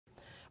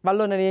បាល់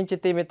លូននាងជា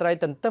ទីមេត្រី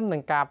ទន្ទឹមនឹ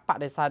ងការប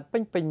ដិសេធ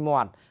ពេញមា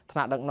ត់ថ្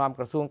នាក់ដឹកនាំ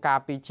ក្រសួងការ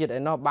ពារជាតិឯ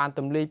ណោះបានទ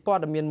ម្លាយព័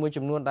ត៌មានមួយ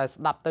ចំនួនដែល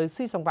ស្ដាប់ទៅ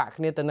ស៊ីសង្វាក់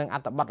គ្នាទៅនឹងអ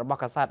ត្ថបទរប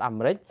ស់កាសែតអា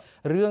មេរិក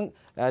រឿង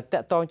តា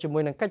ក់ទងជាមួ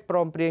យនឹងកិច្ចព្រ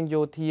មព្រៀង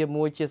យោធា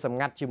មួយជាសម្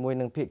ងាត់ជាមួយ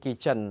នឹងភាគី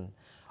ចិន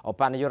ឧ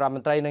បនាយករដ្ឋម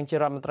ន្ត្រីនិងជា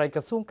រដ្ឋមន្ត្រីក្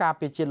រសួងការ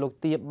ពារជាតិលោក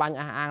ទាបាញ់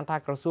អះអាងថា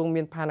ក្រសួង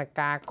មានផែន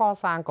ការក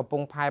សាងកំព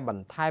ង់ផែប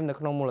ន្ថែមនៅ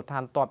ក្នុងមូលដ្ឋា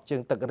នទ័ពជើ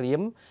ងទឹករៀ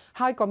ម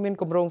ហើយក៏មាន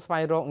គម្រោងស្វែ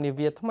ងរកនា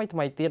វាថ្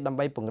មីទៀតដើម្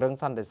បីពង្រឹង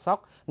សន្តិសុខ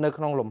នៅ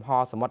ក្នុងលំហ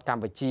សមុទ្រក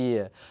ម្ពុជា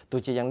ទោះ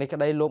ជាយ៉ាងនេះក្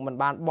តីលោកមិន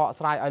បានបក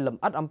ស្រាយឲ្យល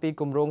ម្អិតអំពី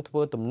គម្រោងធ្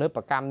វើទំនើប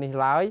កម្មនេះ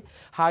ឡើយ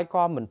ហើយ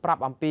ក៏មិនប្រា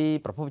ប់អំពី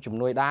ប្រភពជំ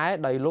នួយដែរ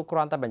ដោយលោកគ្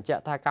រាន់តែបញ្ជា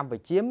ក់ថាកម្ពុ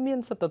ជាមាន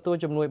សិទ្ធិទទួល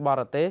ជំនួយប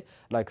រទេស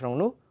ដោយក្នុង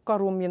នោះក៏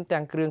រួមមាន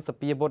ទាំងគ្រឿងស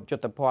ព្វាវុធយុ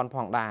ទ្ធភ័ណ្ឌផ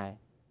ងដែរ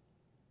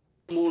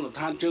មូលដ្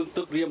ឋានជើង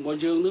ទឹករៀមរបស់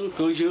យើងនឹង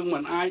គឺយើងមិ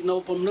នអាចនៅ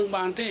ពំនឹង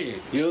បានទេ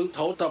យើង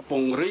ត្រូវតែព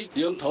ង្រីក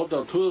យើងត្រូវតែ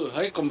ធ្វើ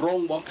ឲ្យកម្រង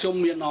របស់ខ្ញុំ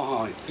មានអស់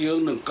ហើយយើង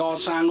នឹងក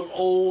សាង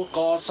អូក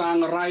សាង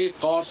រ៉ៃ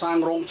កសាង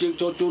រោងជាង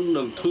ចូលជន់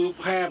នឹងធ្វើ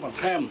ផែបន្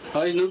ថែម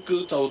ហើយនឹងគឺ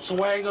ត្រូវស្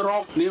វែងរ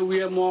កនា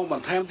វាមកប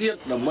ន្ថែមទៀត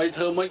ដើម្បី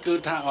ធ្វើម៉េចគឺ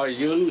ថាឲ្យ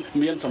យើង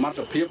មានសមត្ថ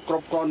ភាពគ្រ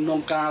ប់គ្រាន់ក្នុ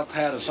ងការ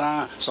ថែរក្សា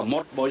សមុ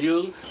ទ្ររបស់យើ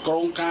ងក្រ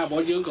ងការរប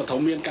ស់យើងក៏ត្រូ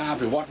វមានការអ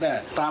ភិវឌ្ឍដែរ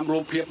តាមរូ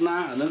បភាពណា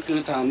នឹងគឺ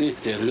ថានេះ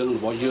ជារឿងរ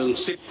បស់យើង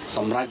សិទ្ធិស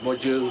ម្រាប់របស់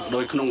យើងโด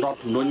ยក្នុងរដ្ឋ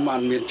ជំនុំបា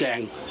នមានចែង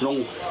ក្នុង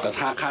ក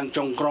ថាខណ្ឌ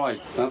ចុងក្រោយ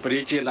ព្រះរា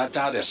ជាណាច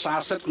ក្រដែលសា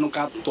សិទ្ធក្នុង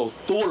ការទ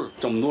ទួល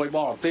ជំនួយប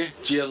រទេស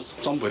ជា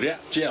សម្ភារៈ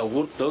ជាអា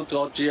វុធឬ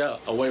ក៏ជា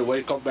អ្វី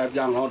ៗគ្រប់បែប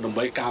យ៉ាងដើម្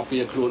បីការពា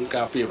រខ្លួន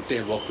ការពារប្រទេស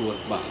របស់ខ្លួន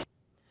បា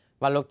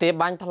ទលោកទា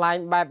បាញ់ថ្លែង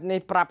បែបនេះ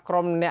ប្រាប់ក្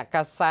រុមអ្នក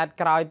កាសែត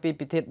ក្រោយពី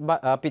ពិ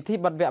ធី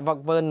បិទវគ្គវឹក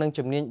វើនឹង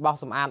ជំនាញបោះ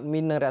សម្អាតមី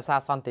ននិងរក្សា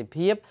សន្តិ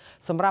ភាព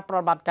សម្រាប់ប្រ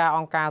តិបត្តិការអ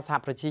ង្គការសហ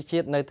ប្រជាជា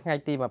តិនៅថ្ងៃ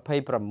ទី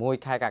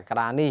26ខែកក្ក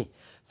ដានេះ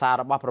សារ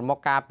របស់ប្រមុខ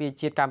ការពារ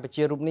ជាតិកម្ពុ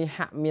ជារូបនេះ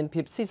ហាក់មាន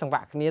ភាពស៊ីសង្វា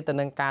ក់គ្នាទៅ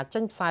នឹងការចេ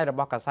ញផ្សាយរប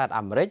ស់កាសែត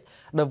អាមេរិក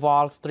The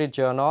Wall Street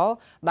Journal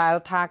ដែល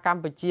ថាក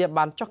ម្ពុជា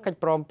បានចុះកិច្ច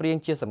ព្រមព្រៀង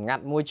ជាសម្ងា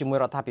ត់មួយជាមួយ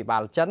រដ្ឋាភិបា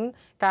លចិន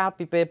កាល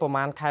ពីពេលប្រ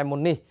មាណខែមុ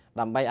ននេះ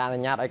ដើម្បីអនុ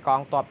ញ្ញាតឲ្យក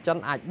ងទ័ពចិន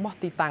អាចបោះ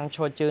ទីតាំងឈ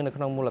រជើងនៅ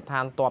ក្នុងមូលដ្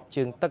ឋានទ័ព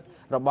ជើងទឹក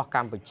របស់ក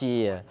ម្ពុជា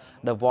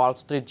The Wall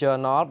Street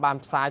Journal បាន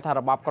ផ្សាយថារ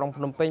បបក្រុង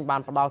ភ្នំពេញបា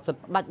នផ្ដល់សិទ្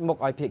ធិផ្ដាច់មុខ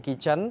ឲ្យភាគី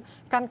ចិន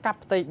កាន់កាប់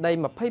ផ្ទៃដី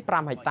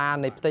25ហិកតា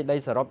នៃផ្ទៃដី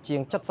សរុបជា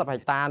ង70ហិ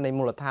កតានៃ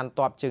មូលដ្ឋាន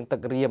ទ័ពជើងទឹ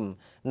ករៀម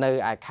នៅ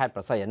ឯខេត្ត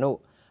ប្រស័យអនុ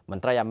ម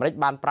ន្ត្រីអាមេរិក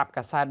បានប្រាប់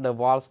កាសែត The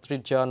Wall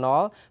Street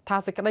Journal ថា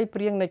សេចក្តីព្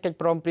រាងនៃកិច្ច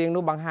ព្រមព្រៀង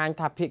នោះបង្ហាញ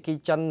ថាភាគី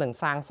ចិននឹង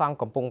សាងសង់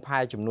កំពង់ផែ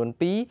ចំនួន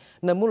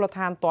2នៅមូលដ្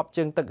ឋានទ័ព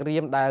ជើងទឹករៀ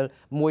មដែល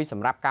មួយស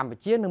ម្រាប់កម្ពុ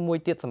ជានិងមួយ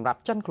ទៀតសម្រាប់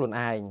ចិនខ្លួន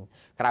ឯង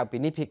ក្រៅពី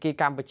នេះភាគី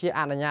កម្ពុជា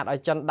អនុញ្ញាតឲ្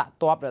យចិនដាក់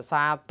ទ័ពរក្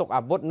សាទុក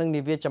អាវុធនិង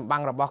នាវាចម្បាំ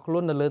ងរបស់ខ្លួ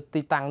ននៅលើ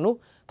ទីតាំងនោះ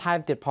ថែម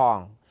ទៀតផង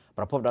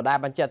ប្រពន្ធដដែល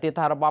បញ្ជាក់ទៀត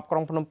ថារបបក្រុ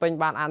ងភ្នំពេញ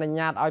បានអនុញ្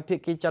ញាតឲ្យភា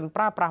គីចិន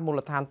ប្រើប្រាស់មូល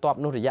ដ្ឋានទ័ព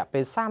នោះរយៈពេ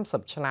ល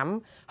30ឆ្នាំ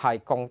ហើយ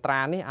កងត្រា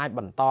នេះអាចប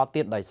ន្ត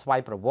ទៀតដោយស្វ័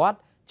យប្រវត្តិ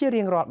ជា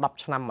រៀងរាល់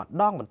10ឆ្នាំម្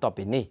ដងបន្ទាប់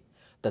ពីនេះ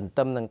ទន្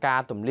ទឹមនឹងការ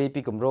ទម្លាយ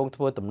ពីគម្រោង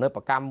ធ្វើទំនើប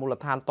កម្មមូល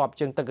ដ្ឋានទ័ព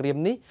ជើងទឹករៀម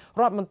នេះ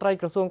រដ្ឋមន្ត្រី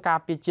ក្រសួងការ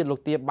ពារជាតិលោក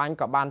ទាបាញ់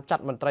ក៏បានចា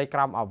ត់មន្ត្រីក្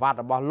រមអាវ៉ាត់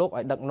របស់លោក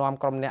ឲ្យដឹកនាំ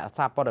ក្រុមអ្នក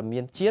សារព័ត៌មា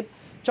នជាតិ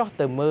ចុះ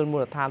ទៅមើលមូ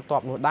លដ្ឋានទ័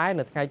ពនោះដែរ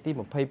នៅថ្ងៃទី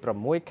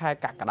26ខែ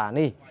កក្កដា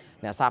នេះ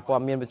អ្នកសារព័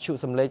ត៌មានវិទ្យុ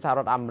សម្លេងសហរ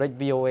ដ្ឋអាមេរិក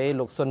VOA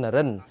លោកសុនន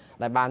រិន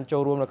ដែលបានចូ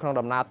លរួមនៅក្នុង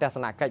ដំណើរទស្ស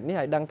នកិច្ចនេះ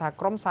ឲ្យដឹងថា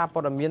ក្រុមសារព័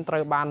ត៌មានត្រូ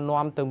វបាន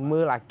នាំទៅ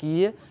មើលអគា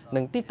រ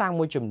និងទីតាំង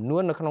មួយចំនួ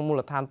ននៅក្នុងមូ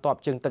លដ្ឋានទ័ព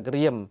ជើងទឹក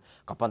រៀម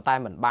ក៏ប៉ុន្តែ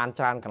មិនបាន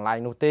ច្រើនកន្លែង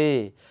នោះទេ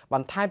ប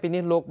ន្ថែមពី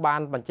នេះលោកបា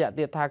នបញ្ជាក់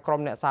ទៀតថាក្រុម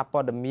អ្នកសារព័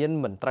ត៌មាន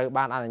មិនត្រូវ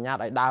បានអនុញ្ញាត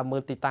ឲ្យដើរមើ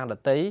លទីតាំងដ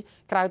ទៃ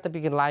ក្រៅពី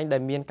កន្លែងដែ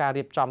លមានការ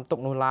រៀបចំទុក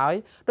នោះឡើយ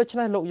ដូច្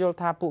នេះលោកយល់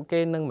ថាពួកគេ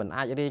នឹងមិន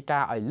អាចរាយកា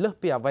រណ៍ឲ្យលើស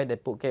ពីអ្វីដែល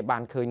ពួកគេបា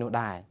នឃើញនោះ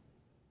ដែរ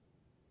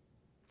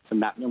ស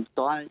ម្រាប់ខ្ញុំផ្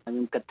ទាល់ខ្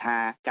ញុំគិតថា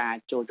ការ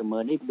ចូលទៅមើ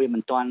លនេះវាមិ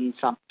នទាន់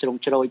សពជ្រុង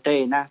ជ្រោយទេ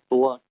ណាព្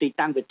រោះទី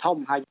តាំងវាធំ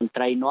ហើយមន្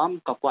ត្រីនាំ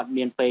ក៏គាត់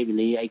មានពេលវេ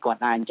លាអីគាត់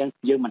ដែរអញ្ចឹង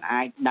យើងមិន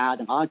អាចដើរ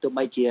ទាំងអស់ទោះ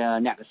បីជា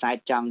អ្នកកសែត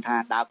ចង់ថា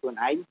ដើរខ្លួន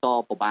ឯងក៏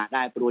ពិបាក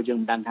ដែរព្រោះយើង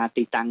មិនដឹងថា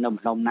ទីតាំងនៅ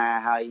ម្ដុំណា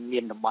ហើយមា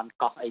នតំបន់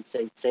កោះអីផ្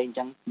សេងៗអញ្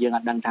ចឹងយើងអ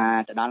ត់ដឹងថា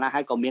ទៅដល់ណា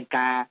ហើយក៏មាន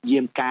ការយា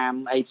មកាម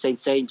អីផ្សេងៗ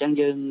អញ្ចឹង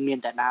យើងមាន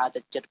តែដើរ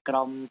ទៅចិត្តក្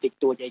រុមតិច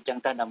តួចអីអញ្ចឹង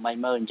ទៅដើម្បី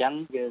មើលអញ្ចឹង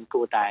យើង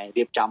គួរតែ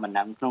រៀបចំអាហ្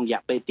នឹងក្នុងរ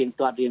យៈពេលទៀង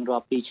ទាត់រៀងរា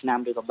ល់2ឆ្នាំ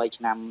ឬក៏3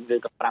ឆ្នាំឬ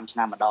ក៏5ឆ្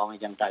នាំម្ដងអី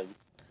ចឹងទៅ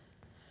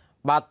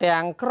បាទទាំ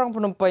ងក្រុង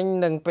ភ្នំពេញ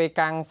និងប៉េ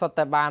កាំងសុទ្ធ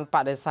តែបានប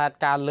ដិសេធ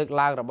ការលើក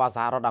ឡើងរបស់ស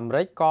ហរដ្ឋអាមេ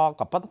រិក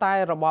ក៏ប៉ុន្តែ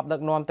របបដឹ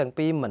កនាំទាំង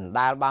ពីរមិន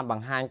ដែលបានប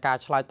ង្ហាញការ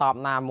ឆ្លើយតប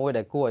ណាមួយ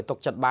ដែលគួរឲ្យទុក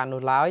ចិត្តបាន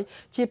នោះឡើយ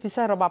ជាពិ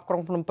សេសរបបក្រុ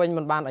ងភ្នំពេញ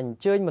មិនបានអញ្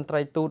ជើញមន្ត្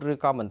រីទូតឬ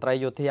ក៏មន្ត្រី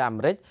យោធាអា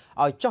មេរិក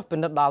ឲ្យចុះពិ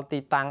និត្យដល់ទី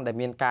តាំងដែល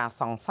មានការ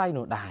សង្ស័យ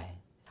នោះដែរ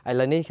ឥ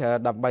ឡូវនេះ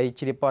ដើម្បី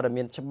ជ្រាបព័ត៌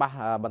មានច្បាស់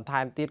បន្ថែ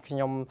មទៀតខ្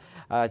ញុំ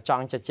ច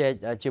ង់ជជែក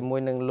ជាមួយ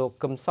នឹងលោក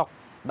គឹមសុខ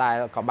ដែល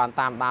ក៏បាន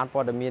តាមដានព័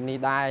ត៌មាននេះ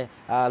ដែរ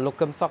លោក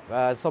គឹមសុខ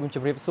សូមជ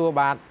ម្រាបសួរ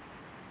បាទ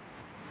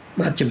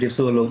ជម្រាប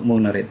សួរលោកមុង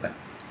ណារ៉េតបាទ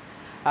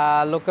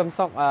លោកគឹម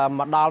សុខ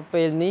មកដល់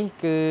ពេលនេះ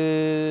គឺ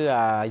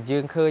យើ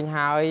ងឃើញ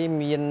ហើយ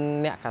មាន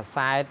អ្នកកា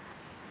សែត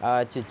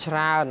ជាច្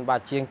រើនបា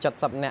ទជាង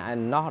70នាក់ឯ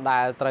ណោះដែ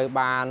លត្រូវ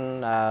បាន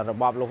រ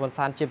បបលោកហ៊ុន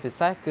សែនជាពិ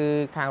សេសគឺ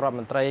ខាងរដ្ឋ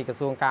មន្ត្រីក្រ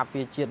សួងការ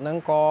ពារជាតិនឹង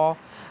ក៏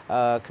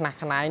ខ្នះ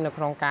ខ្នែងនៅ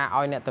ក្នុងការ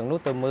ឲ្យអ្នកទាំងនោះ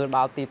ទៅមើលដ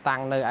ល់ទីតាំ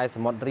ងនៅឯស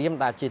មុទ្ររៀម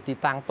ដែលជាទី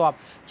តាំងទ័ព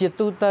ជា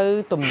ទូទៅ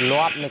ទម្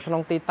លាប់នៅក្នុ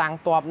ងទីតាំង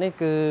ទ័ពនេះ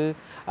គឺ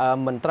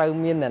មិនត្រូវ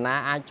មានអ្នកណា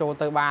អាចចូល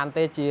ទៅបាន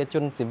ទេជាជ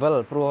នស៊ីវិល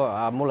ព្រោះ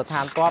មូលដ្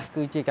ឋានទ័ព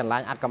គឺជាកន្លែ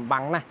ងអាត់កំ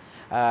បាំងណាស់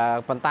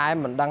ប៉ុន្តែ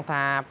មិនដឹង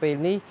ថាពេល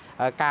នេះ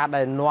ការ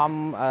ដែលនាំ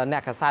អ្ន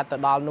កកាសែតទៅ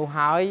ដល់នោះ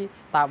ហើយ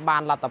តើបា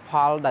នលទ្ធផ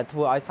លដែលធ្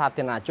វើឲ្យសា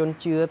ធារណជន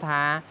ជឿ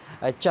ថា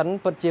ចិន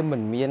ពិតជាមិ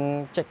នមាន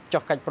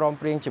ចុះកិច្ចព្រម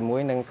ព្រៀងជាមួ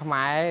យនឹងខ្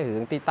មែរ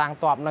រឿងទីតាំង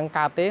ទ័ពនឹង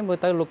កើតទេមើល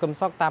ទៅលោកកឹម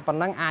សុខតែប៉ុ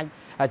ណ្ណឹងអាច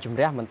ជំ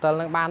រះមន្ទិល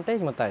នឹងបានទេ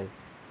មើលទៅ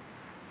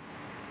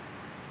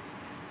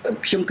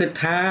ខ្ញុំគិត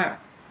ថា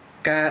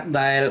ការ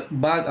ដែល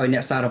បើកឲ្យអ្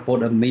នកសារព័ត៌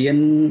មាន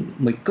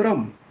មួយក្រុម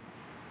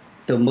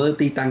ទៅមើល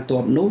ទីតាំងទ័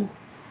ពនោះ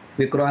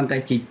វាគ្រាន់តែ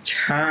ជា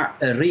ឆាក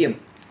រៀប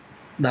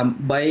ដើម្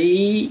បី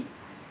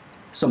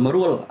សម្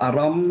រួលអារ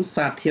ម្មណ៍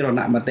សាធារណ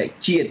មតិ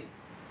ជាតិ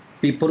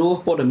ពីព្រោះ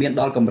ព័ត៌មាន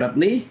ដល់កម្រិត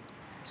នេះ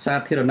សា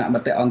ធារណម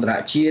តិអន្តរ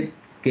ជាតិ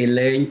គេ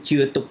លែងជឿ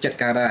ទុកចិត្ត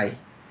ការដែរ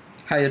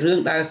ហើយរឿង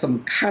ដែលសំ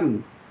ខាន់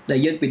ដែល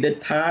យើងពិនិត្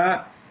យថា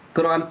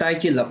គ្រាន់តែ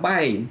ជាលបែ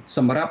ងស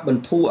ម្រាប់ប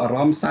ន្ធូរអារ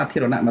ម្មណ៍សាធា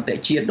រណមតិ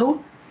ជាតិនោះ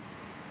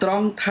ត្រ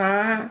ង់ថា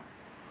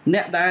អ្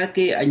នកដែល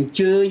គេអញ្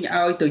ជើញ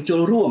ឲ្យទៅចូ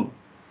លរួម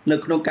នៅ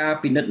ក្នុងការ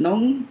ពិនិត្យនោះ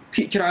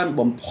ភាគច្រើន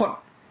បំផុត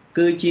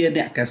គឺជា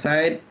អ្នកកាសែ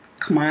ត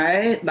ខ្មែរ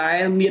ដែ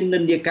លមាននិ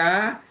ន្នាការ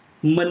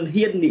មិន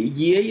ហ៊ាននិ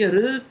យាយ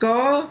ឬ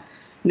ក៏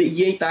និ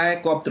យាយតែ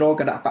គ្រប់គ្រង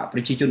គណៈបកប្រ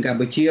ជាជនកម្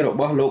ពុជារ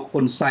បស់លោក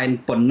ហ៊ុនសែន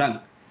ប៉ុណ្ណឹង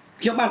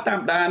ខ្ញុំបានតា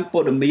មដានព័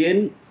ត៌មាន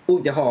ឧ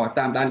ទាហរណ៍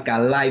តាមដានកា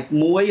រ live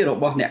មួយរ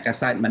បស់អ្នកកា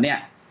សែតម្នា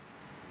ក់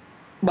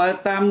បើ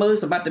តាមមើល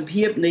សមត្ថ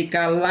ភាពនៃ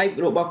ការ live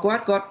របស់គា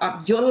ត់អត់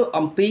យល់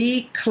អំពី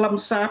ខ្លឹម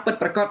សារពិត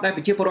ប្រាកដដែល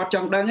ប្រជាពលរដ្ឋច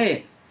ង់ដឹងទេ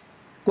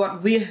គាត់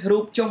វាសរូ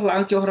បចុះឡើ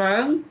ងចុះឡើ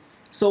ង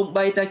សូម្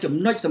បីតែចំ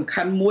ណុចសំ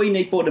ខាន់មួយ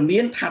នៃព័ត៌មា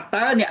នថា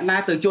តើអ្នកណា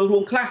ទៅចូលរួ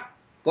មខ្លះ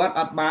គាត់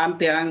អត់បាន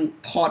ទាំង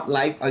ថត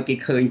live ឲ្យគេ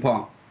ឃើញផង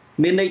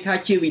មានន័យថា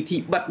ជាវិធី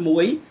បិទមួ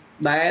យ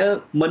ដែល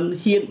មិន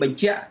ហ៊ានបញ្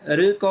ជាក់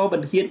ឬក៏មិ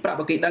នហ៊ានប្រាប់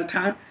ឲ្យគេដឹង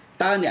ថា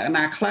តើអ្នក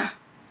ណាខ្លះ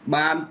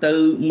បានទៅ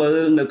មើ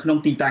លនៅក្នុង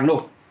ទីតាំងនោះ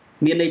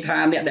មានន័យថា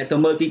អ្នកដែលទៅ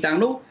មើលទីតាំង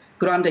នោះ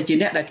គ្រាន់តែជា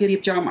អ្នកដែលគេរៀ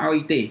បចំឲ្យ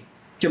ទេ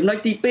ចំណុច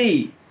ទី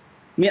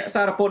2អ្នក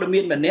សារព័ត៌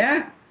មានម្នាក់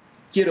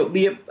ជារ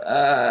បៀប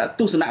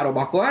ទស្សនៈរប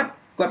ស់គាត់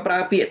ប្រើ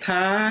ពាក្យ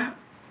ថា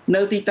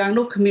នៅទីតាំង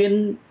នោះគ្មាន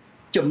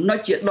ចំណុច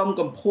ជាដុំ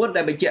កំភួន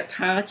ដែលបញ្ជាក់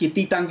ថាជា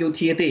ទីតាំងយោ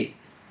ធាទេ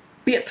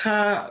ពាក្យថា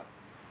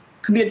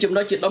គ្មានចំ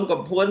ណុចជាដុំ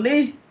កំភួននេះ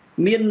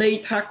មានន័យ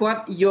ថាគា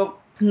ត់យក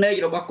ភ្នែក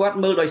របស់គាត់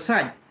មើលដោយសា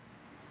ច់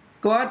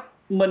គាត់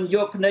មិនយ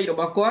កភ្នែករ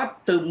បស់គាត់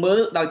ទៅមើ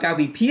លដោយការ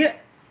វិភាគ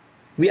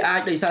វាអា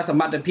ចដោយសារស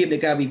មត្ថភាពនៃ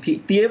ការវិភាគ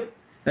ទាប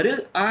ឬ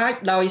អាច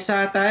ដោយសា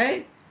រតែ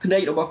ភ្នែ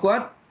ករបស់គា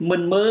ត់មិ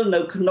នមើល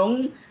នៅក្នុង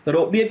រ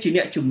បៀបជា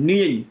អ្នកជំ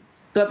នាញ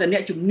តើតើអ្ន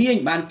កជំនាញ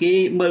បានគេ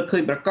មើលឃើ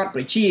ញប្រកាស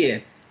ប្រជា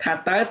ថា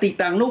តើទី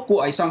តាំងនោះគួរ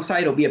ឲ្យសង្ស័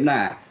យរបៀបណា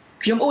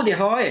ខ្ញុំឧទា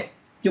ហ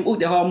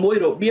រណ៍មួយ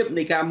របៀប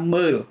នៃការ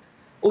មើល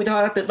ឧទាហ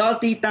រណ៍ទៅដល់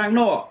ទីតាំង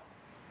នោះ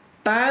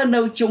តើ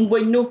នៅជុំវិ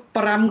ញនោះ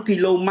5គី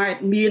ឡូម៉ែត្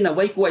រមានអ្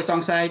វីគួរឲ្យស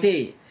ង្ស័យទេ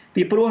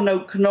ពីព្រោះនៅ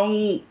ក្នុង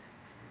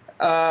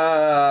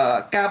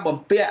ការបំ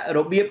ពាក់រ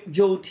បៀប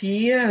យោធា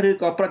ឬ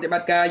ក៏ប្រតិប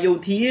ត្តិការយោ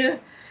ធា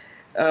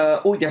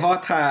ឧទាហរ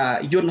ណ៍ថា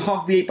យន្តហោះ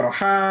វាយប្រ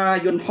ហារ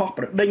យន្តហោះ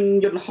ប្រដេញ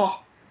យន្តហោះ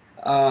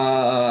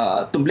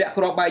ទម្លាក់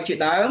គ្រាប់បែកជា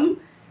ដើម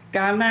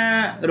កាលណា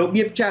រ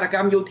បៀបចារក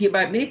ម្មយោធា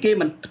បែបនេះគេ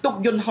មិនផ្ទុក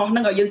យន្តហោះនឹ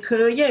ងឲ្យយើង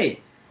ឃើញទេ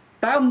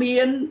តើមា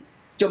ន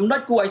ចំណុច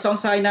គួរឲ្យស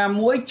ង្ស័យណា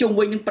មួយជុំ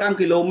វិញនឹង5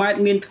គីឡូម៉ែត្រ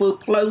មានធ្វើ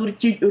ផ្លូវ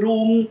ជីករូ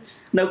ង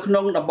នៅក្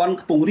នុងតំបន់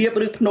ខ្ពង់រាប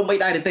ឬភ្នំអី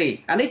ដែរទេ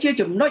អានេះជា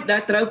ចំណុចដែ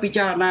លត្រូវពិ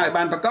ចារណាឲ្យ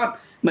បានប្រកប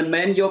មិន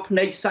មែនយកភ្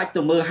នែកសាច់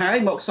ទៅមើលហើយ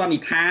មកសន្និ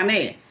ដ្ឋាន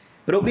ទេ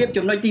របៀប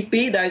ចំណុចទី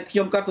2ដែលខ្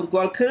ញុំក៏សម្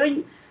គាល់ឃើញ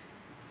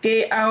គេ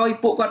ឲ្យ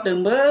ពួកគាត់ទៅ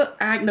មើល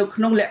អាចនៅ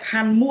ក្នុងលក្ខខ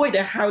ណ្ឌមួយ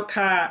ដែលហៅ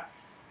ថា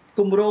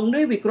គម្រោង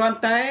នេះវាគ្រាន់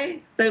តែ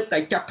ទៅតែ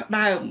ចាប់ផ្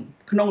ដើម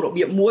ក្នុងរ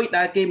បៀបមួយ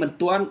ដែលគេមិន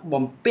ទាន់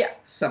បំពាក់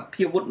ស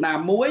ភាវុធណា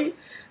មួយ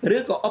ឬ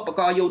ក៏ឧប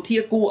ករណ៍យោធា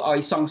គួរឲ្យ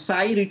សង្ស័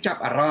យឬចាប់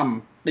អារម្មណ៍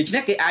ដូច្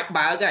នេះគេអាច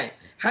បើក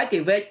ហើយគេ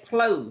វែកផ្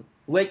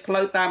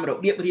លូវតាមរ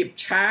បៀបរៀប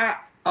ឆាក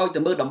ឲ្យទៅ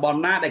មើលតំបន់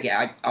ណាដែលគេ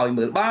អាចឲ្យ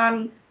មើលបាន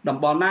តំ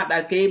បន់ណាដែ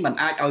លគេមិន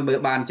អាចឲ្យមើល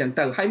បានអញ្ចឹង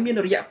ទៅហើយមាន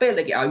រយៈពេល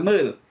ដែលគេឲ្យមើ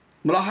ល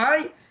ម្ល៉េះហើយ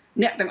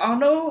អ្នកទាំងអស់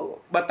នោះ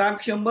បើតាម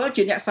ខ្ញុំមើល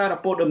ជាអ្នកសារ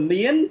ព័ត៌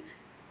មាន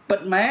ពិ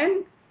តមែន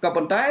ក៏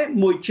ប៉ុន្តែ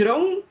មួយជ្រុ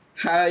ង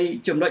ហើយ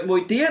ចំណុចមួ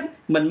យទៀត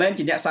មិនមែន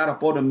ជាអ្នកសារ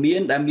ព័ត៌មា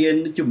នដែលមាន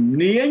ជំ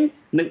នាញ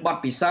និងបទ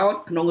ពិសោធន៍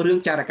ក្នុងរឿង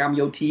ចារកម្ម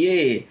យោធាទេ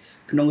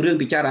ក្នុងរឿង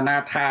ពិចារណា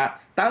ថា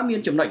តើមាន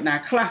ចំណុចណា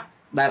ខ្លះ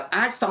ដែល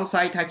អាចសង្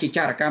ស័យថាជា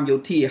ចារកម្មយោ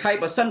ធាហើយ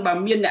បើសិនបើ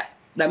មានអ្នក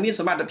ដែលមាន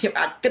សមត្ថភាព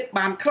អាចគិត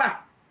បានខ្លះ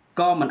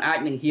ក៏មិនអាច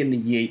នឹងហ៊ាន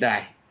និយាយដែ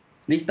រ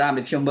នេះតាម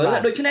ដែលខ្ញុំមើល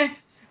ដូច្នេះ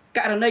ក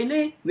រណី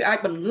នេះវាអាច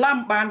បន្លំ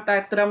បានតែ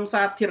ត្រឹម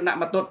សាធារណ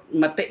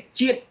មតិ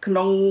ជាតិក្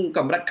នុងក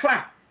ម្រិតខ្លះ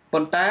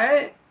ប៉ុន្តែ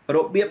រ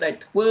បៀបដែល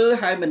ធ្វើ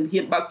ឲ្យមិន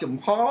ហ៊ានបើកចំ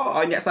ហឲ្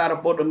យអ្នកសារ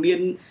ព័ត៌មាន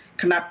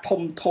ខ្នាត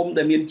ធំ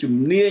ដែលមានជំ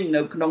នាញ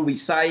នៅក្នុងវិ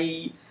ស័យ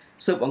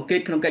ស៊ើបអង្កេត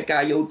ក្នុងកិច្ចកា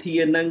រយោធា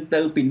នឹងទៅ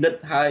ពិនិត្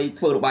យហើយ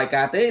ធ្វើរបាយ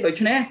ការណ៍ទេដូ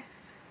ច្នេះ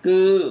គឺ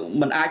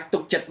มันអាចទុ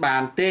កចិត្តបា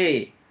នទេ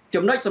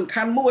ចំណុចសំ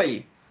ខាន់មួយ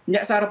អ្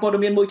នកសារព័ត៌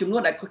មានមួយចំនួ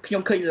នដែលខ្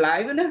ញុំឃើញ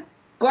live ណា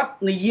គាត់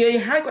និយាយ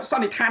ឲ្យគាត់ស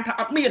ន្និដ្ឋានថា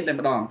អត់មានតែ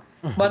ម្ដង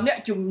បើអ្នក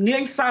ជំនា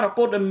ញសារ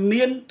ព័ត៌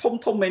មាន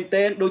ធំមែន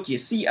ទែនដូចជា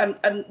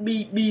CNN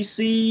BBC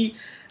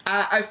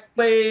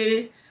RFA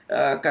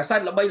កាសែត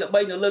ល្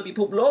បីនៅលើពិ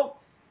ភពលោក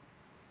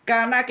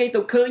កាលណាគេ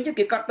ទៅឃើញ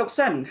គេកត់ទុក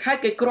សិនហើយ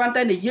គេគ្រាន់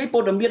តែនិយាយព័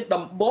ត៌មាន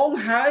ដំបូង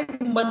ហើយ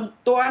មិន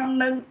ទាន់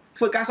នឹង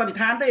ធ្វើការសន្និ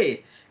ដ្ឋានទេ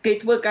គេ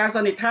ធ្វើការស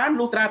ន្និដ្ឋាន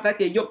លុះត្រាតែ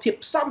គេយកធាតុ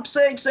ផ្សំផ្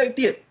សេង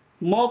ទៀត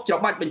មកច្រ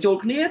បាច់បញ្ចូល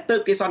គ្នាទៅ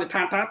គេសន្និដ្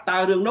ឋានថាតើ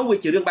រឿងនោះវា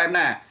ជារឿងបែប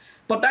ណា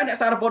ប៉ុន្តែអ្នក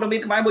សារព័ត៌មា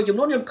នខ្មែរមួយចំ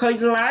នួនខ្ញុំឃើញ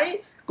live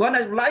គាត់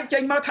តែ live ចេ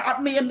ញមកថាអ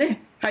ត់មានទេ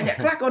ហើយអ្នក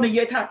ខ្លះក៏និ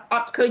យាយថាអ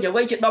ត់ឃើញអ្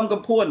វីជាដុំ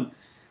កំភួន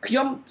ខ្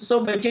ញុំសូ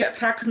មបញ្ជាក់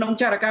ថាក្នុង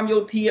ចរកម្មយោ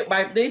ធា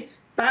បែបនេះ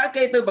តើ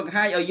គេទៅបង្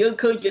ហាញឲ្យយើង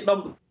ឃើញជាដុំ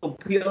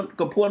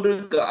កំភួនឬ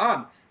ក៏អ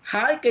ត់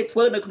ហើយគេធ្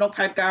វើនៅក្នុង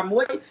ផែនការ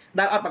មួយ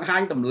ដែលអត់បង្ហា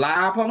ញតម្លា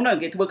ផងហ្នឹង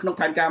គេធ្វើក្នុង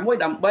ផែនការមួយ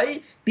ដើម្បី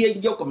ទាញ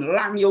យកកម្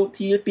លាំងយោ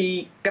ធាពី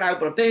ក្រៅ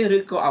ប្រទេសឬ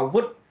ក៏អា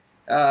វុធ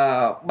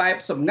បែប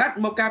សម្ងាត់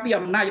មកការពារ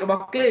អំណាចរប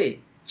ស់គេ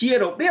ជា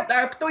របៀបដែ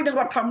លផ្ទុយនឹង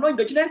រដ្ឋធម្មនុញ្ញ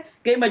ដូច្នេះ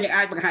គេមិន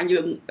អាចបង្ហាញយើ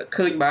ង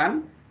ឃើញបាន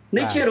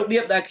នេះជារបៀ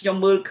បដែលខ្ញុំ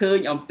មើលឃើញ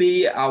អំពី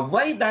អ្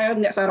វីដែល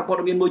អ្នកសារព័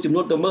ត៌មានមួយចំ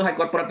នួនទៅមើលឲ្យ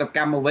គាត់ប្រតិក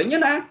ម្មមកវិញ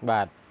ណា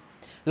បាទ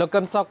លោក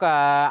កឹមសុខ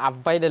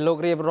អ្វីដែលលោក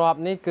រៀបរាប់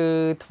នេះគឺ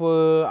ធ្វើ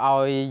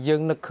ឲ្យយើ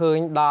ងនឹកឃើញ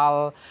ដល់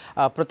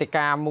ព្រឹត្តិ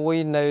ការណ៍មួយ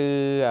នៅ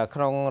ក្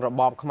នុងរ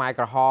បបខ្មែរ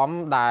ក្រហម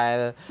ដែល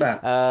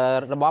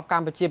របបក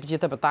ម្ពុជាប្រជា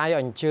ធិបតេយ្យ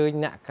អញ្ជើញ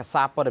អ្នកកា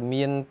សែតព័ត៌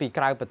មានពី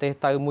ក្រៅប្រទេស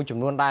ទៅមួយចំ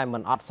នួនដែរមិ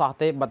នអត់សោះ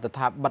ទេបិទ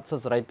ថាបិទសិទ្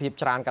ធិសេរីភាព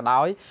ច្រើនក៏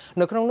ដោយ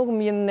នៅក្នុងនោះ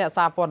មានអ្នក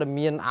សារព័ត៌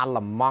មានអាឡ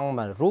ម៉ង់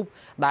មួយរូប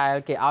ដែល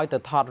គេឲ្យទៅ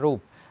ថតរូប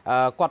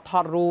គាត់ថ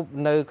តរូប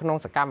នៅក្នុង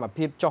សកម្ម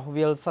ភាពចុះ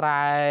វាលស្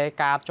រែ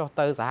ការចុះ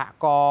ទៅសហ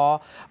ករណ៍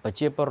ប្រ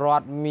ជាពលរ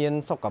ដ្ឋមាន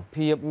សុខ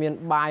ភាពមាន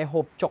បាយ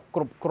ហូបចុកគ្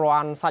រប់គ្រា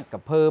ន់សាច់ក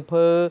ភើ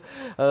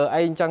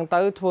អីអញ្ចឹង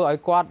ទៅធ្វើឲ្យ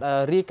គាត់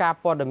រាយការណ៍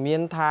ព័ត៌មា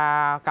នថា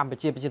កម្ពុ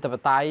ជាប្រជាធិប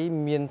តេយ្យ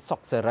មានសុ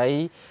ខសេរី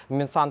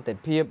មានសន្តិ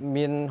ភាព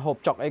មានហូប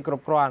ចុកអីគ្រ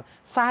ប់គ្រាន់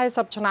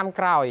40ឆ្នាំ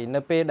ក្រោយនៅ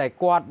ពេលដែល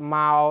គាត់ម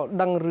ក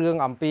ដឹងរឿង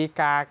អំពី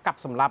ការកាប់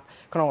សម្លាប់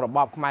ក្នុងរប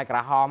បខ្មែរក្រ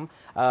ហម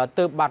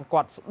ទើបបាន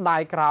គាត់ស្ដា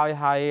យក្រោយ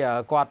ហើយ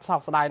គាត់សោ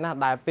កស្ដាយណាស់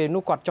ដែលពេល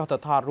នោះគាត់ចុះទៅ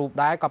ថតរូប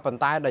ដែរក៏ប៉ុន្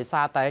តែដោយ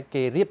សារតែ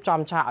គេរៀបចំ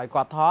ឆាកឲ្យ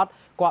គាត់ថត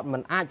គាត់មិ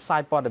នអាចផ្សា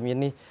យព័ត៌មាន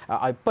នេះ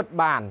ឲ្យពិត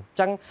បានអញ្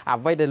ចឹង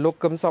អ្វីដែលលោក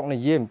កឹមសុខនិ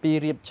យាយអំពី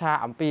រៀបឆាក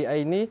អំពីអី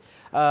នេះ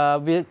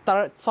វា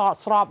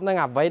ស្របនឹង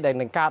អ្វីដែល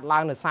នឹងកើតឡើ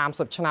ងនៅ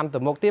30ឆ្នាំទៅ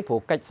មុខទៀតព្រោះ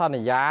កិច្ចស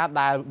ន្យា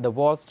ដែល The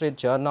Wall Street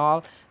Journal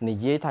និ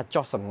យាយថា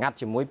ចុះសម្ងាត់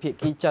ជាមួយភា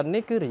គីចិន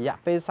នេះគឺរយៈ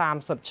ពេល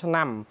30ឆ្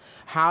នាំ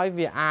ហើយ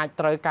វាអាច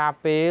ត្រូវការ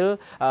ពេល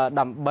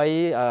ដើម្បី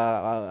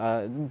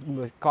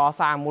ក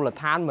សាងមូល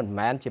ដ្ឋានមិន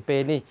មែនជាពេ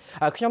លនេះ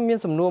ខ្ញុំមាន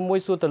សំណួរមួយ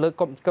សួរទៅលើ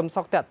កឹម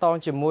សុខតាក់ទង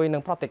ជាមួយនឹ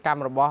ងប្រតិកម្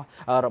មរបស់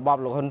របប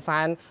លោកហ៊ុន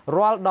សែន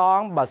រាល់ដង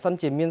បើសិន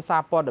ជាមានសា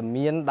រព័ត៌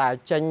មានដែល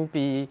ចេញ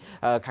ពី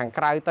ខាង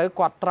ក្រៅទៅ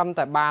គាត់ត្រឹម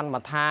តែបានម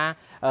កថា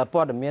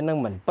ព័ត៌មាននឹង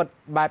មិនពិត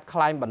បែបค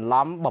ล้ายបន្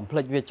លំបំភ្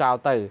លេចវាចោល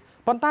ទៅ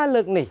ប៉ុន្តែ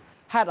លើកនេះ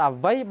ហេតុអ្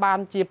វីបាន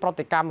ជាប្រ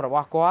តិកម្មរប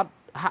ស់គាត់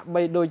ហាក់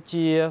បីដូច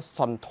ជា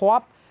សន្ធា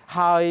ប់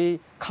ហើយ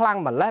ខ្លាំង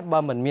ម្លេះបើ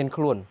មិនមាន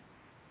ខ្លួន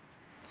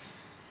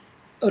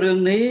រឿង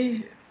នេះ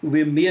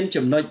វាមាន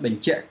ចំណុចប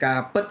ញ្ជាក់ការ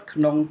ពិតក្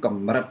នុងក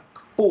ម្រិត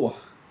ខ្ពស់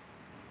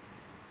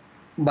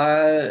បើ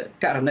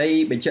ករណី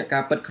បញ្ជាក់កា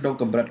រពិតក្នុង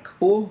កម្រិតខ្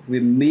ពស់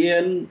វាមា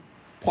ន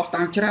ភស្តុ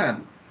តាងច្រើន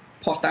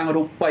ភស្តុតាង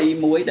រូបិយ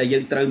មួយដែលយើ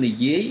ងត្រូវនិ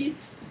យាយ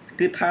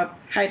គឺថា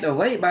ហេតុអ្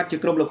វីបានជា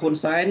ក្រុមលោកហ៊ុន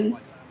សែន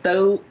ទៅ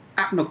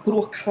អនុគ្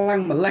រោះខ្លាំង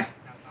ម្លេះ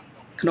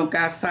ក្នុង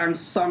ការសាង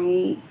សង់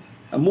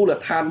មូល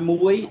ដ្ឋាន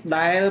មួយ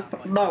ដែល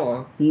ផ្ដល់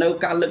នៅ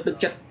ការលើកទឹក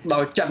ចិត្តដ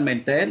ល់ចិនមែន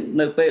ទែន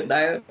នៅពេល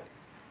ដែល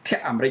ធា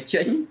ក់អាមេរិក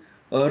ចេញ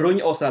រុញ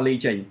អូស្ត្រាលី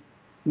ចេញ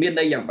មាន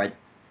ន័យយ៉ាងម៉េច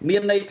មា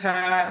នន័យថា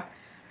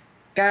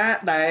ការ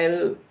ដែល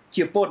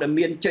ជាព័ត៌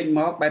មានចេញម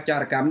កបែបចា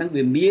រកម្មហ្នឹង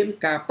វាមាន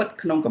ការពិត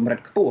ក្នុងកម្រិត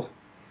ខ្ពស់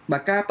បើ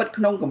ការពិត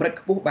ក្នុងកម្រិត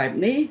ខ្ពស់បែប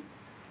នេះ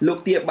លោក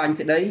ទាបាញ់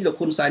ក្តីលោក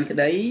ហ៊ុនសែនក្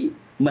តី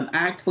មិន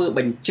អាចធ្វើប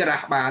ញ្ច្រា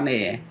ស់បានទេ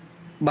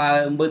បើ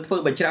មើលធ្វើ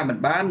បញ្ច្រាស់មិន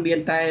បានមាន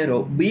តែរ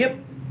បៀប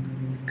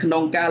ក្នុ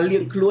ងការលៀ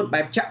ងខ្លួន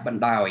បែបចាក់ប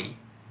ណ្ដោយ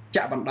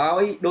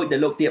ដោយដែល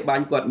លោកទាបា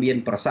ញ់គាត់មាន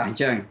ប្រសាសន៍អ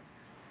ញ្ចឹង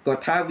គា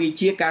ត់ថាវា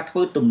ជាការធ្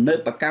វើទំនើ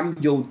បកម្ម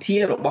យោធា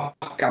របស់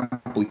ក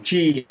ម្ពុ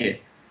ជា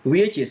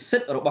វាជាសិ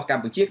ទ្ធិរបស់ក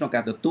ម្ពុជាក្នុង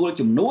ការទទួល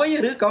ជំនួយ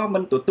ឬក៏មិ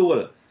នទទួល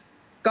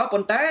ក៏ប៉ុ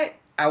ន្តែ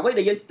អ្វី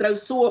ដែលយើងត្រូវ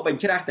សួរប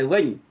ញ្ច្រាស់ទៅវិ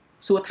ញ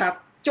សួរថា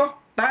ចុះ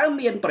តើ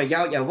មានប្រយោ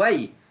ជន៍អ្វី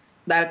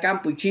ដែលក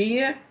ម្ពុជា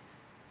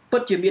ពិ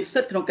តជាមាន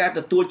សិទ្ធិក្នុងការទ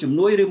ទួលជំ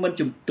នួយឬមិន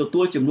ទ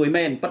ទួលជំនួយ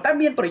មែនប៉ុន្តែ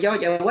មានប្រយោជ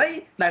ន៍អ្វី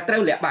ដែលត្រូ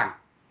វលាក់បាំង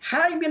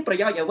ហើយមានប្រ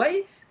យោជន៍អ្វី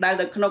ដែល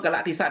នៅក្នុងក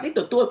លៈទេសៈនេះ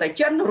ទទួលតែ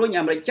ចិនរុញ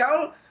អាមេរិកចោល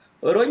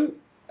រុញ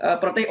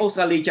ប្រទេសអូស្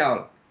ត្រាលីចោល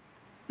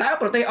តើ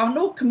ប្រទេសអស់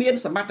នោះគ្មាន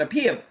សមត្ថ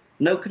ភាព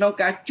នៅក្នុង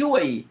ការជួ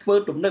យធ្វើ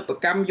ទំនើប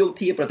កម្មយោ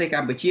ធាប្រទេសក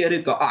ម្ពុជាឬ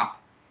ក៏អត់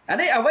អា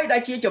នេះអ្វីដែ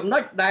លជាចំណុ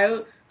ចដែល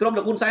ក្រុម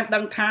លោកហ៊ុនសែនដឹ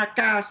ងថា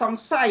ការស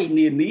ង្ស័យ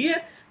នានា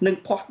និង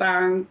ភស្តុតា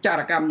ងចា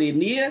រកម្មនា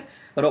នា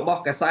រប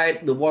ស់កាសែត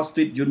The Wall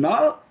Street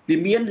Journal វា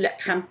មានលក្ខ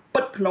ខណ្ឌ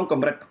ពិតក្នុងក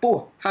ម្រិតខ្ពស់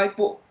ហើយ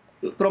ពួក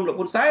ក្រុមលោក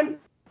ហ៊ុនសែន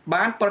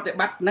បានប្រតិ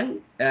បត្តិនឹង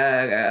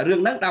រឿង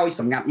ហ្នឹងដោយ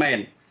សម្ងាត់មែន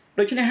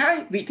ដូច្នេះហើយ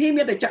វិធី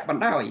មានតែចាក់ប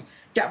ណ្ដោ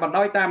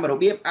យតាមរ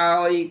បៀប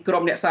ឲ្យក្រុ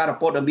មអ្នកសារ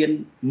ព័ត៌មាន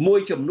មួយ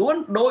ចំនួន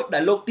ដោយដែ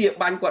លលោកទា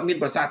បាញ់គាត់មាន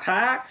ប្រសាសន៍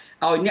ថា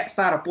ឲ្យអ្នក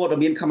សារព័ត៌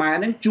មានខ្មែរ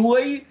នឹងជួ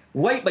យ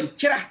វាយបញ្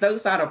ច្រាស់ទៅ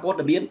សារព័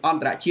ត៌មានអន្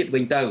តរជាតិវិ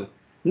ញទៅ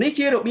នេះ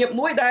ជារបៀប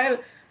មួយដែល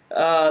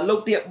លោក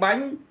ទាបា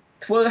ញ់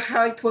ធ្វើ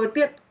ឲ្យធ្វើ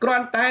ទៀតគ្រា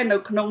ន់តែនៅ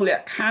ក្នុងល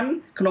ក្ខខណ្ឌ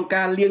ក្នុង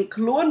ការលៀង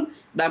ខ្លួន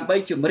ដើម្បី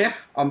ជំរះ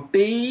អំ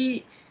ពី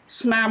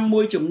ស្នាម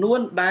មួយចំនួន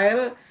ដែល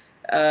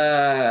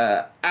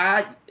អា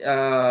ច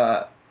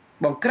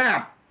បង្ក្រាប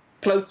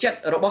ផ្លូវចិត្ត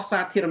របស់សា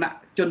ធារណ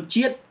ជន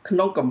ជាតិក្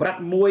នុងកម្រិត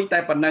មួយតែ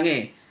ប៉ុណ្្នឹងឯ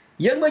ង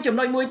យើងមើលចំ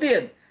ណុចមួយទៀ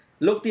ត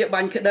លោកទាបា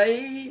ញ់ក្តី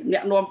អ្ន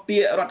កនាំពា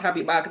ក្យរដ្ឋា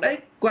ភិបាលក្តី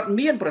គាត់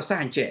មានប្រសា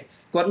សន៍អញ្ចឹង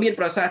គាត់មាន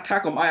ប្រសាសន៍ថា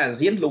កុំឲ្យអា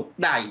ស៊ានលូក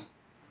ដៃ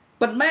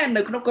ប៉ុន្តែ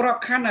នៅក្នុងក្រប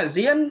ខ័ណ្ឌអា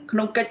ស៊ានក្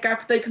នុងកិច្ចការ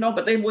ផ្ទៃក្នុង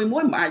ប្រទេសមួយមិ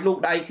នអាចលូក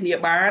ដៃគ្នា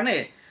បានទេ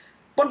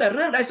ប៉ុន្តែ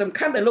រឿងដែលសំ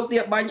ខាន់ដែលលោកទា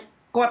បាញ់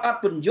គាត់អត់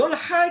ពន្យល់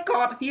ហើយក៏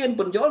អត់ហ៊ាន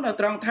ពន្យល់នៅ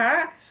ត្រង់ថា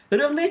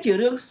រឿងនេះជា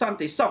រឿងសន្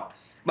តិសុខ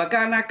បើ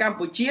កាលណាកម្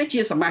ពុជាជា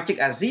សមាជិក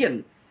អាស៊ាន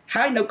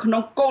ហើយនៅក្នុ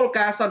ងគោល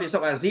ការណ៍សន្តិសុ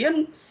ខអាស៊ាន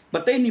ប្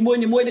រទេសនីមួយៗ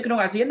នៅក្នុង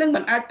អាស៊ាននឹង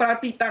មិនអាចប្រើ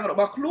ទីតាំងរ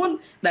បស់ខ្លួន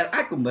ដែល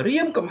អាចគំរា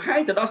មកំហែង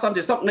ទៅដល់សន្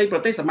តិសុខនៃប្រ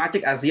ទេសសមាជិ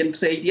កអាស៊ាន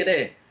ផ្សេងទៀតទេ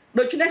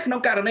ដូច្នេះក្នុង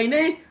ករណី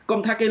នេះកុំ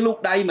ថាគេលូក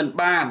ដៃមិន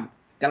បាន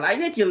កន្លែង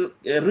នេះជា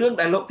រឿង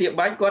ដែលលោកទា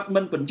បាញ់គាត់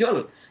មិនពន្យ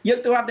ល់យើង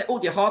គ្រាន់តែឧ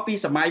ទាហរណ៍ពី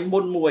សម័យមុ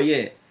នមួយ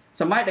ទេ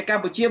សម័យដែលក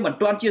ម្ពុជាមិន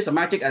ទាន់ជាស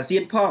មាជិកអាស៊ា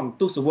នផង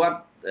ទសវត្សរ៍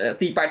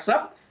ទី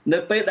80នៅ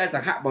ពេលដែលស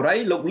ហបរិយ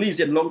លោកលី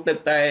សៀនឡុងទៅ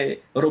តែ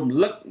រំ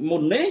លឹកមុ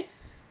ននេះ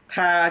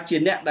ថាជា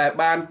អ្នកដែល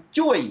បាន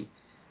ជួយ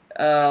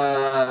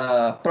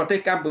ប្រទេស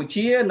កម្ពុ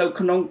ជានៅ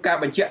ក្នុងការ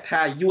បញ្ជាក់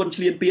ថាយួន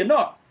ឈ្លានពាន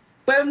នោះ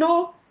ពេលនោះ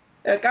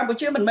កម្ពុ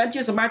ជាមិនមែន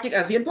ជាសមាជិក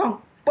អាស៊ានផង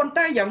ប៉ុន្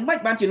តែយ៉ាងម៉េច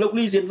បានជាលោក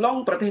លីសៀនឡុង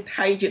ប្រទេស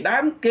ថៃជាដើ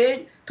មគេ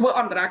ធ្វើ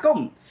អន្តរាគម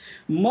ន៍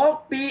មក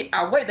ពី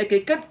អ្វីដែលគេ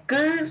គិត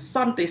គឺស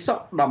ន្តិសុខ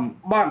តំ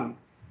បន់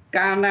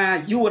កាលណា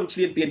យួនឈ្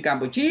លានពានក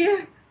ម្ពុជា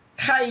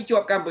ថៃជា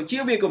ប់កម្ពុជា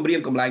វាគម្រាម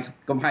កំ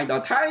ហែងដ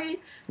ល់ថៃ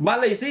ម៉ា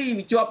ឡេស៊ី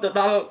វាជាប់ទៅ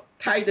ដល់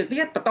ថៃទៅ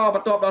ទៀតប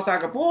ន្តដល់សិ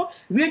ង្ហបុរី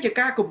វាជា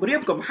ការគម្រា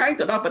មកំហែង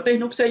ទៅដល់ប្រទេស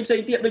នោះផ្សេង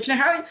ទៀតដូច្នេះ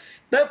ហើយ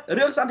ទើប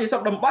រឿងសន្តិសុ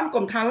ខតំបន់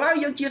កុំថាឡើយ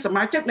យើងជាស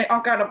មាជិកនៃអ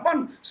ង្គការតំប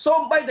ន់សូ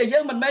ម្បីតែយើ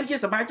ងមិនមែនជា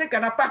សមាជិកកា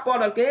លណាប៉ះពាល់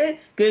ដល់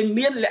គេ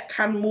មានលក្ខខ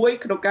ណ្ឌមួយ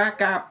ក្នុងការ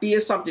ការពារ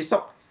សន្តិសុ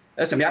ខ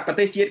សម្រាប់ប្រ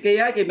ទេសជាតិគេ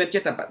ហើយគេមិន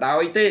ចេះតែប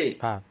ដ ாய் ទេ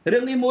រឿ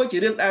ងនេះមួយជា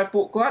រឿងដែល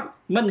ពួកគាត់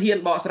មិនហ៊ាន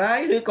បកស្រាយ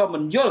ឬក៏មិ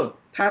នយល់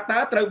ថាតើ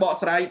ត្រូវបក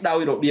ស្រាយដោយ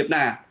របៀប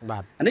ណា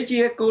អានេះជា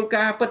គោល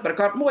ការណ៍ពិតប្រា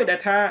កដមួយដែល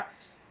ថា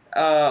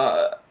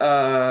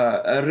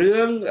រឿ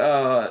ង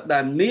ដែ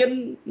លមាន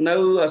នៅ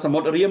សមុ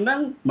ទ្ររៀមហ្នឹង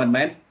មិន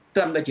មែនត្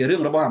រឹមតែជារឿ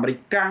ងរបស់អាមេរិក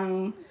កាំង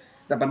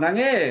តែប៉ុណ្ណឹង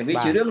ទេវា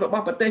ជារឿងរប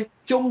ស់ប្រទេស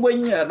ជុំវិញ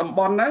តំប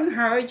ន់ហ្នឹង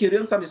ហើយជារឿ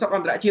ងសន្តិសុខអ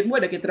ន្តរជាតិមួយ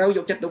ដែលគេត្រូវយ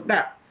កចិត្តទុក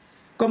ដាក់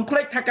កុំភ្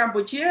លេចថាកម្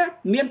ពុជា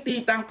មានទី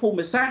តាំងភូ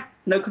មិសាស្ត្រ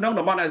នៅក្នុង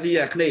តំបន់អាស៊ី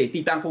អាគ្នេយ៍ទី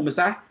តាំងភូមិ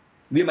សាស្ត្រ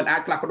វាមិនអា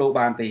ចផ្លាស់ប្ដូរ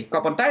បានទេក៏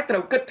ប៉ុន្តែត្រូ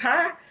វគិតថា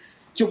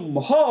ជំ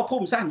ហរភូ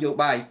មិសាស្ត្រនយោ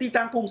បាយទី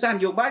តាំងភូមិសាស្ត្រ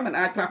នយោបាយមិន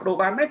អាចផ្លាស់ប្ដូរ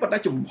បានទេប៉ុន្តែ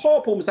ជំហរ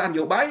ភូមិសាស្ត្រន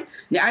យោបាយ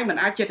អ្នកឯងមិន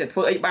អាចចេះតែធ្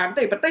វើអីបាន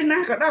ទេប្រទេសណា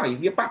ក៏ដោយ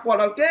វាប៉ះពាល់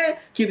ដល់គេ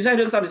ជាពិសេស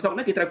រឿងសន្តិសុខ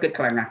នេះគេត្រូវគិត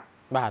ខ្លាំងណាស់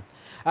បាទ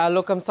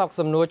លោកកឹមសុខ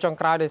សំណួរចុង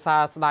ក្រោយដោយសា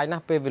រស្ដាយណា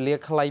ស់ពេលវេលា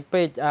ខ្លី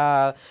ពេក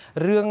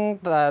រឿង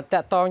តា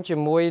ក់ទងជា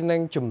មួយនឹ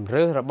ងជំ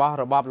រឿសរបស់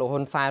របបលោក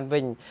ហ៊ុនសែនវិ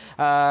ញ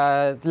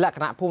លក្ខ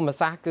ណៈភូមិ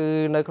សាស្ត្រគឺ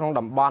នៅក្នុង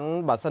តំបន់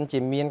បើសិនជា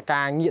មាន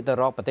ការងាកទៅ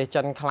រកប្រទេស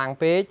ចិនខ្លាំង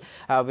ពេក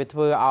វាធ្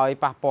វើឲ្យ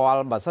ប៉ះពាល់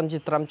បើសិនជា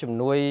ត្រឹមជំ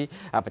នួយ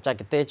បច្ចេក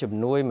ទេសជំ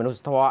នួយមនុស្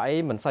សធម៌អី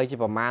មិនសូវជា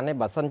ប្រមាណទេ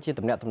បើសិនជា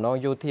ទំនាក់ទំនង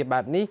យោធាបែ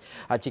បនេះ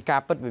ជាកា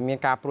រពិតវាមាន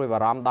ការព្រួយបា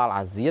រម្ភដល់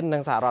អាស៊ាននិ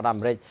ងសហរដ្ឋអា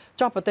មេរិក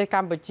ចុះប្រទេសក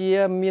ម្ពុជា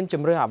មាន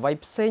ជំរឿសអ្វី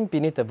ផ្សេងពី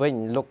នេះទៅវិញ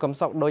លោកកឹម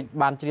សុខដូច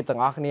បានជ្រាបទាំ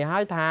ងអស់គ្នាហើ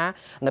យថា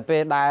នៅពេ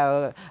លដែល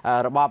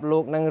របបលោ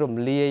កនឹងរំ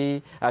លាយ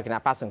គណៈ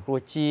បក្សសង្គ្រោះ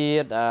ជា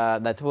តិ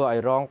ដែលធ្វើឲ្យ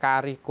រងការ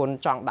រិះគន់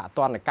ចង់ដាក់ទ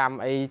ណ្ឌកម្ម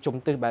អីជំ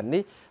ទឹះបែប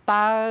នេះ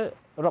តើ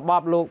រប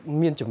បលោក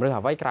មានជំរឿស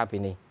អ្វីក្រៅពី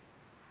នេះ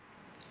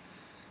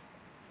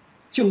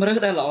ជំរឿស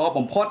ដែលល្អ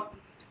បំផុត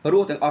រ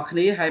ស់ទាំងអស់គ្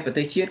នាហើយប្រ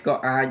ទេសជាតិក៏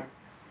អាច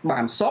បា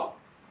នសុខ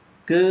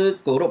គឺ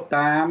គោរព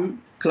តាម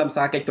ខ្លឹម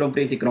សារកិច្ចព្រមព្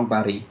រៀងទីក្រុងប៉ា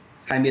រីស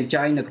ហើយមាន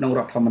ចែងនៅក្នុងរ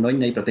ដ្ឋធម្មនុញ្ញ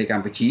នៃប្រទេសក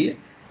ម្ពុជា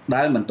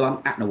ដែលមិនទាន់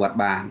អនុវត្ត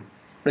បាន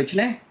ដូច្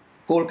នេះ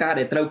គោលការណ៍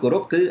ដែលត្រូវគោរ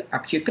ពគឺអ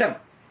ព្យាក្រឹត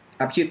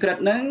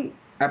ហ្នឹង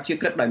អព្យា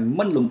ក្រឹតដោយ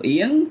មិនលំ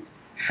អៀង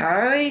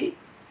ហើយ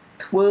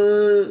ធ្វើ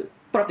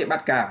ប្រតិប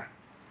ត្តិការ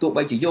ទោះ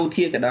បីជាយោ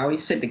ធាក៏ដោយ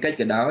សេដ្ឋកិច្ច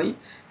ក៏ដោយ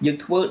យើង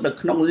ធ្វើនៅ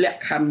ក្នុងលក្ខ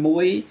ខណ្ឌមួ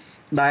យ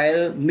ដែល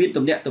មាន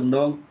ទំនាក់ទំន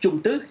ងជុំ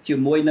ទិសជា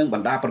មួយនឹងប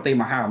ណ្ដាប្រទេស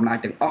មហាអំណាច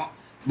ទាំងអស់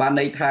បាន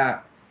ន័យថា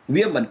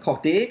វាមិនខុស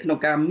ទេក្នុង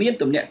ការមាន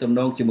ទំនាក់ទំន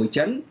ងជាមួយ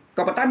ចិន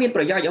ក៏ប៉ុន្តែមាន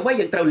ប្រយោជន៍អ្វី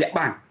យើងត្រូវលាក់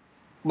បាំង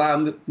បើ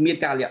មាន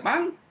ការលាក់បាំ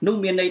ងនោះ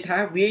មានន័យថា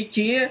វា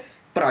ជា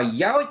ប្រ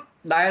យោជន៍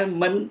ដែល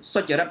មិន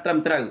សុចរិតត្រឹម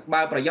ត្រូវ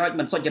បើប្រយោជន៍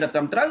មិនសុចរិតត្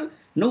រឹមត្រូវ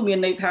នោះមាន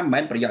ន័យថាមិនមែ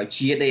នប្រយោជន៍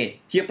ជាតិទេ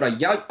ជាប្រ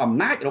យោជន៍អំ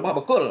ណាចរបស់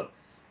បុគ្គល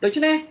ដូ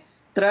ច្នេះ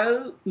ត្រូវ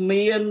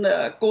មាន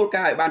គោល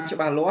ការណ៍ឲ្យបានច្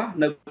បាស់លាស់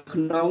នៅ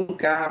ក្នុង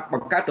ការប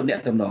ង្កើតទំនា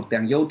ក់ទំនង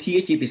ទាំងយោធា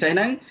ជាពិសេសហ្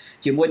នឹង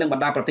ជាមួយនឹងប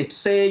ណ្ដាប្រទេស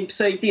ផ្សេ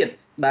ងទៀត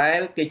ដែល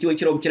គេជួយ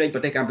ជ្រោមជ្រែងប្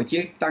រទេសកម្ពុជា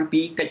តាំង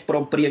ពីកិច្ចព្រ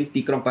មព្រៀង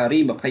ទីក្រុងប៉ារី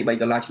ស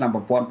$23ឆ្នាំ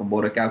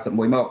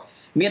1991មក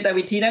មានតែ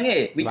វិធីហ្នឹងឯ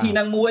ងវិធីហ្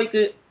នឹងមួយ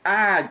គឺ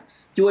អាច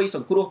ជួយស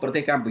ង្គ្រោះប្រទេ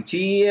សកម្ពុ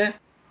ជា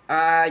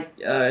អាច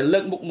លើ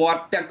កមុខមា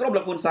ត់ទាំងក្រុម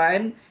លោកហ៊ុនសែន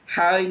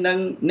ហើយនឹង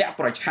អ្នក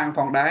ប្រឆាំងផ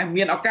ងដែរ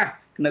មានឱកាស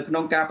នៅក្នុ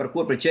ងការប្រកួ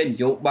តប្រជែងន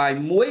យោបាយ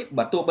មួយ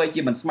បើទោះបី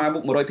ជាមិនស្មើមុ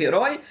ខ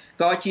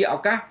 100% ក៏ជាឱ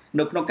កាស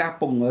នៅក្នុងការ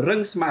ពង្រឹង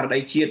ស្មារ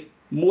តីជាតិ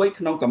មួយ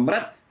ក្នុងកម្រិ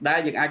តដែល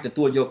យើងអាចទ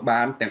ទួលយក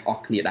បានទាំងអ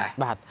ស់គ្នាដែរ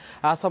បាទ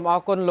សូមអរ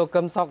គុណលោក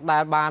កឹមសុខដែ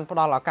លបានផ្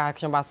ដល់ឱកាស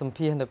ខ្ញុំបានសម្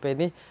ភាសនៅពេល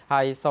នេះ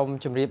ហើយសូម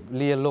ជម្រាប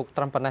លាលោក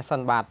ត្រឹមប៉ុណ្ណេះសិ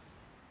នបាទ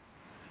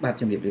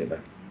ជំរាបលាបា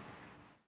ទ